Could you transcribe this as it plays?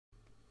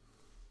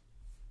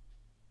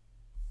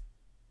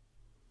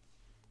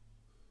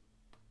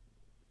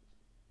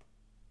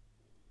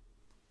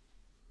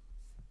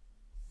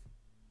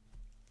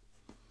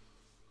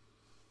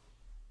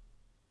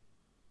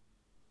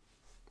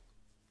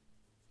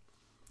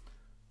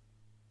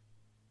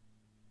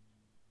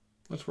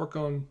let's work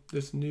on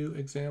this new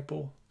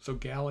example. So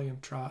gallium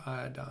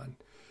triiodide.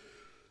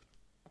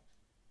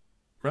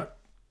 Right,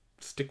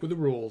 stick with the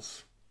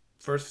rules.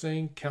 First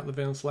thing, count the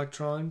valence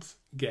electrons.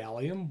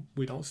 Gallium,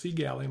 we don't see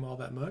gallium all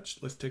that much.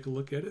 Let's take a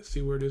look at it,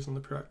 see where it is on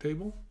the periodic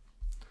table.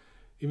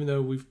 Even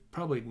though we've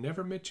probably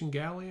never mentioned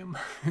gallium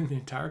in the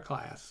entire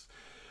class,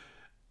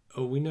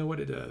 we know what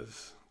it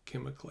does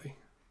chemically.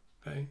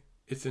 Okay,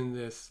 it's in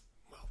this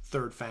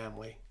third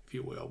family, if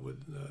you will,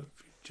 with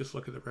if you just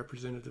look at the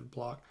representative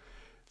block.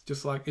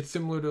 Just like it's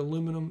similar to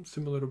aluminum,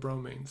 similar to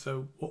bromine.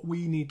 So what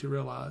we need to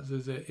realize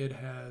is that it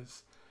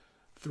has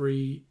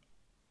 3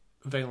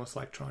 valence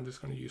electrons it's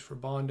going to use for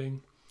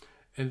bonding.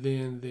 And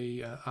then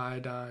the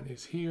iodine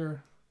is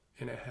here,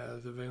 and it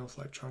has a valence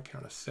electron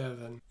count of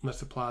 7.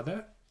 Let's apply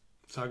that.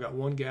 So I got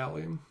 1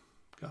 gallium,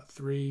 got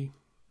 3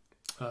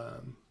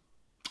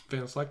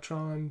 valence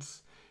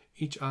electrons.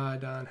 Each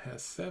iodine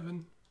has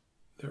 7.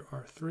 There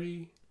are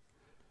 3.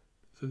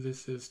 So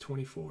this is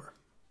 24.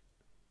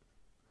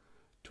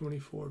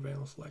 24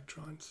 valence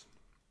electrons.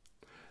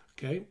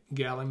 Okay,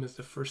 gallium is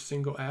the first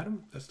single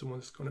atom. That's the one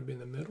that's going to be in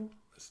the middle.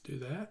 Let's do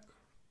that.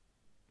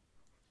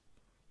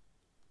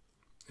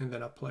 And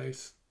then I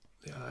place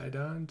the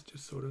iodine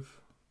just sort of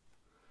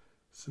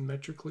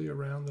symmetrically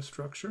around the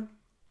structure.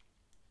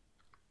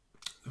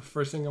 The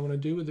first thing I want to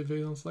do with the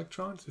valence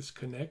electrons is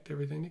connect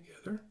everything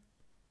together.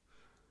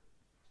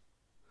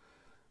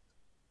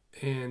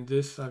 And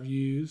this I've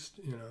used,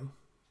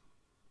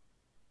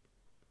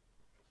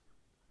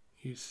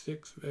 use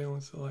 6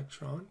 valence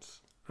electrons,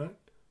 right?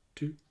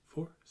 2,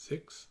 4,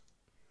 6.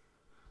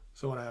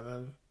 So what I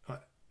have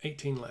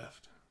 18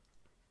 left.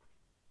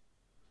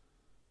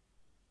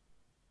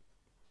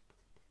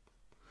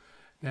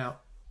 Now,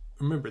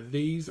 remember,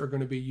 these are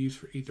going to be used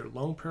for either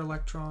lone pair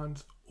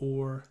electrons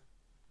or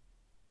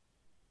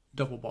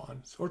double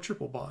bonds or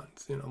triple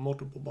bonds,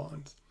 multiple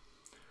bonds.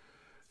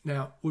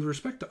 Now, with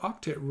respect to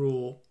octet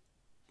rule,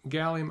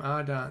 gallium,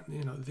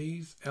 iodine,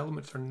 these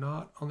elements are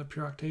not on the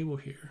periodic table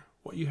here.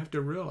 What you have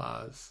to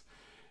realize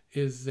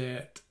is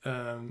that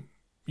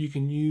you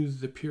can use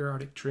the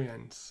periodic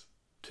trends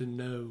to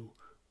know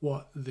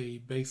what the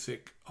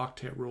basic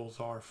octet rules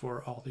are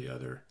for all the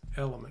other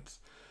elements.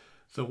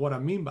 So what I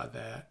mean by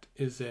that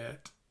is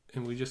that,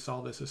 and we just saw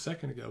this a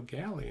second ago,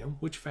 gallium,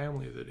 which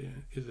family is it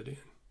in?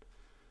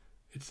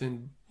 It's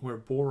in where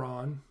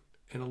boron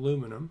and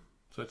aluminum,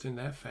 so it's in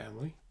that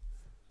family.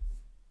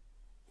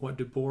 What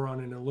do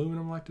boron and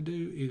aluminum like to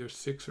do? Either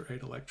 6 or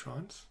 8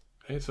 electrons.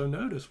 Okay, so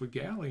notice with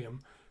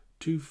gallium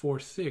 2, 4,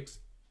 6,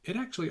 it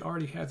actually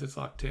already has its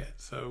octet.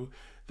 So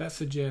that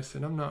suggests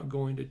that I'm not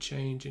going to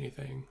change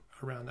anything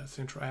around that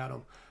central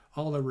atom.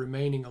 All the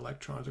remaining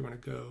electrons are going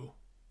to go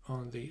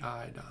on the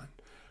iodine.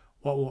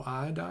 What will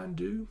iodine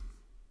do?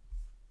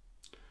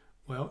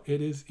 Well,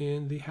 it is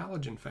in the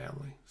halogen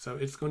family. So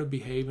it's going to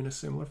behave in a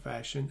similar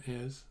fashion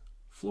as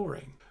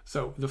fluorine.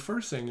 So the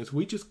first thing is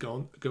we just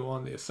go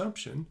on the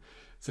assumption,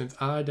 since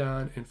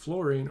iodine and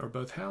fluorine are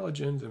both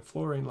halogens and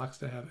fluorine likes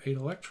to have 8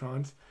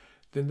 electrons,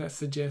 then that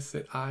suggests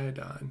that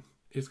iodine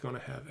is going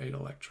to have 8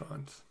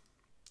 electrons.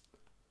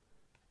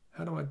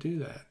 How do I do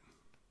that?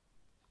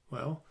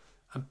 Well,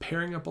 I'm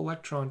pairing up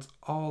electrons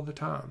all the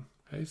time.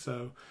 Okay,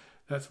 so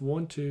that's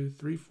 1, 2,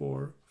 3,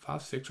 4,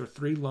 5, 6, or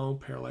 3 lone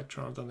pair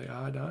electrons on the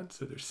iodine.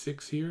 So there's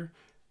 6 here,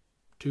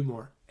 2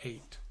 more,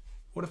 8.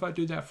 What if I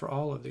do that for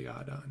all of the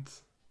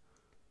iodines?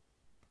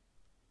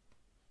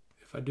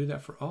 If I do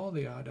that for all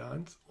the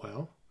iodines,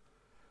 well,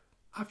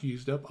 I've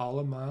used up all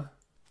of my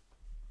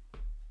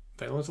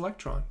valence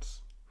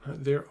electrons.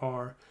 There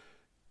are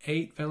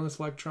 8 valence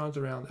electrons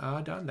around the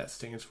iodine. That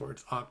stands for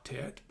its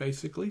octet,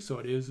 basically. So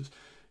it is,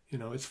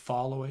 it's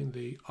following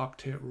the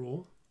octet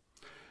rule.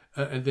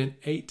 And then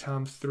 8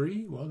 times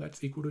 3, well,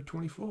 that's equal to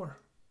 24.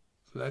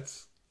 So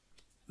that's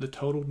the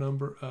total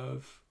number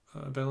of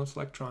valence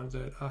electrons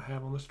that I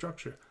have on the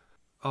structure.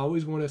 I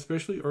always want to,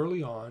 especially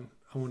early on,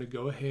 I want to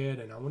go ahead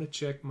and I want to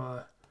check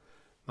my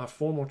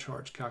formal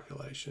charge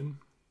calculation,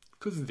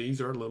 because these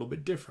are a little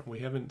bit different. We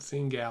haven't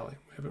seen gallium.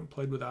 We haven't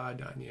played with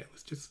iodine yet.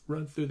 Let's just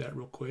run through that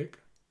real quick.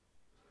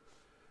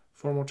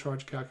 Formal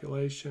charge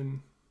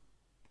calculation.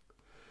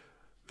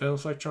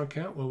 Valence electron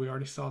count, well, we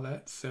already saw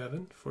that,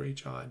 7 for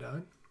each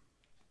iodine.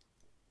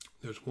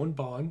 There's 1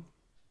 bond,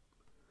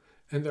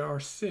 and there are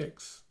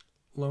 6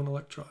 lone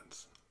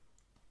electrons.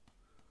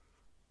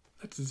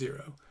 That's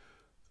 0.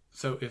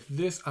 So if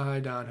this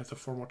iodine has a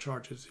formal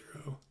charge of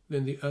 0,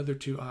 then the other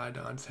 2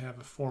 iodines have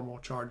a formal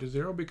charge of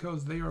 0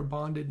 because they are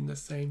bonded in the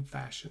same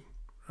fashion,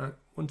 right?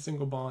 1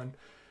 single bond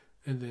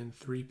and then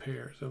 3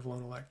 pairs of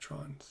lone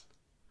electrons.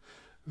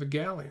 The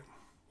gallium,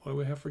 what do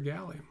we have for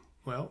gallium?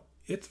 Well,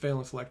 its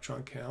valence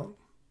electron count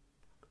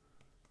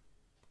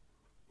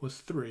was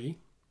 3,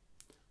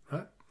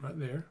 right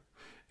there.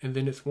 And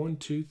then it's 1,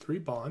 2, 3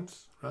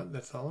 bonds, right?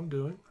 That's all I'm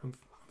doing. I'm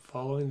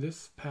following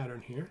this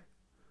pattern here.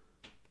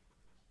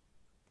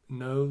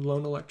 No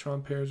lone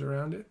electron pairs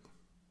around it.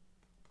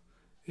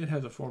 It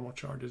has a formal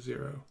charge of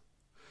 0.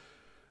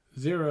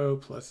 0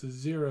 plus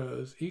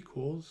zeros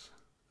equals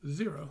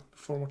 0, the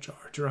formal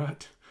charge,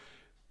 right?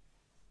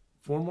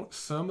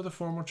 sum of the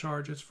formal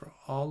charges for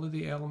all of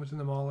the elements in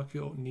the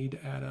molecule need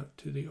to add up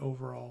to the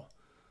overall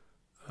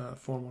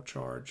formal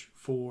charge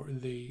for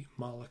the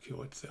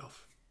molecule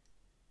itself.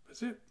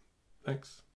 That's it. Thanks.